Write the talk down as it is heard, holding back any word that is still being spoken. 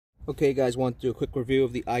Okay guys, want to do a quick review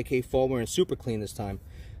of the IK Foamer and Super Clean this time.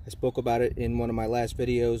 I spoke about it in one of my last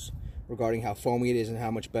videos regarding how foamy it is and how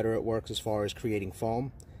much better it works as far as creating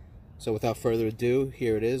foam. So without further ado,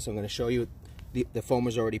 here it is. I'm going to show you the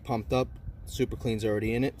foamer's already pumped up, Super Clean's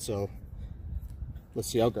already in it, so let's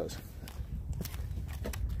see how it goes.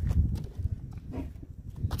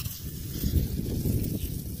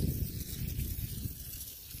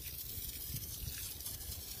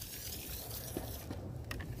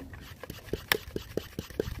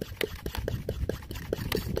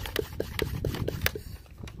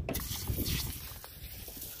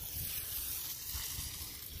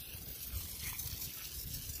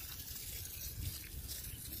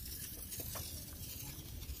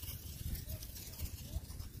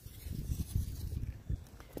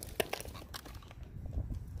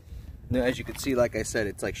 Now, as you can see, like I said,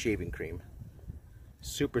 it's like shaving cream.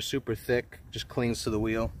 Super thick, just clings to the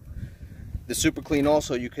wheel. The Super Clean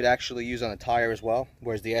also you could actually use on a tire as well,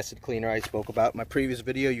 whereas the acid cleaner I spoke about in my previous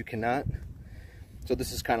video, you cannot. So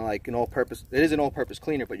this is kind of like an all-purpose, it is an all-purpose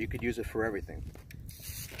cleaner, but you could use it for everything.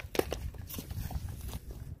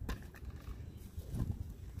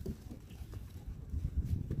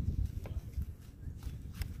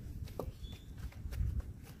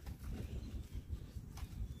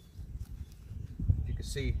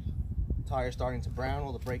 See, the tire starting to brown.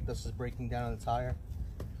 All the brake dust is breaking down on the tire.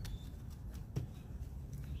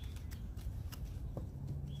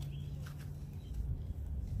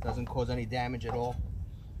 Doesn't cause any damage at all.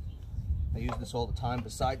 I use this all the time,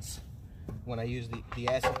 besides when I use the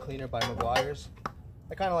acid cleaner by Meguiar's.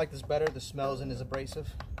 I kind of like this better. The smell isn't as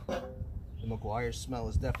abrasive. The Meguiar's smell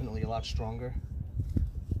is definitely a lot stronger.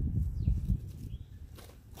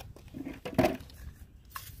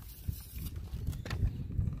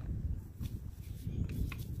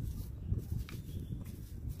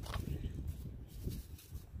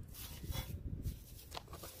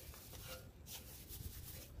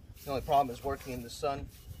 The only problem is working in the sun.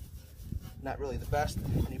 Not really the best.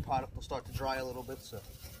 Any product will start to dry a little bit, so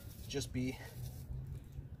just be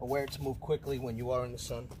aware to move quickly when you are in the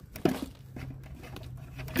sun.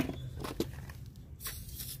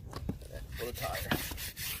 For the tire.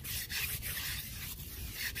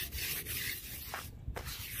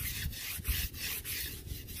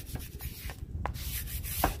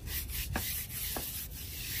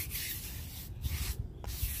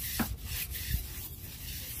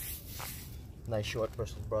 Nice short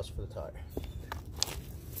bristles brush for the tire.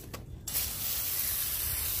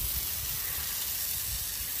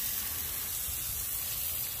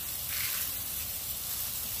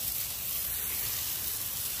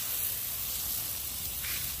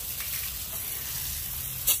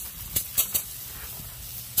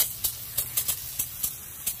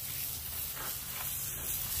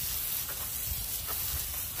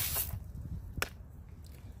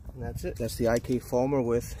 And that's it. That's the IK Foamer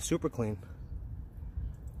with Super Clean.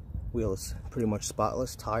 Wheel is pretty much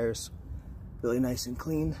spotless. Tires really nice and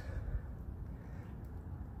clean.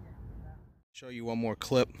 Show you one more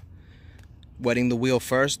clip. Wetting the wheel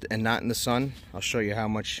first and not in the sun. I'll show you how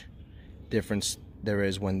much difference there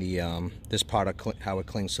is when the this product, how it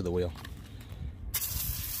clings to the wheel.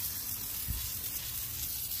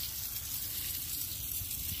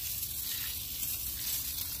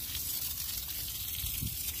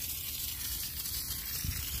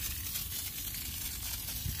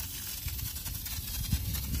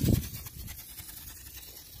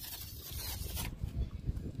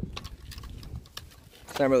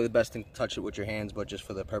 It's not really the best thing to touch it with your hands, but just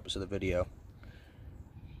for the purpose of the video.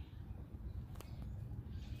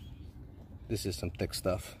 This is some thick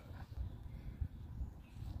stuff.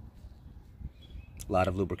 A lot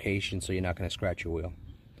of lubrication, so you're not going to scratch your wheel.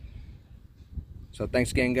 So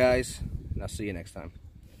thanks again, guys, and I'll see you next time.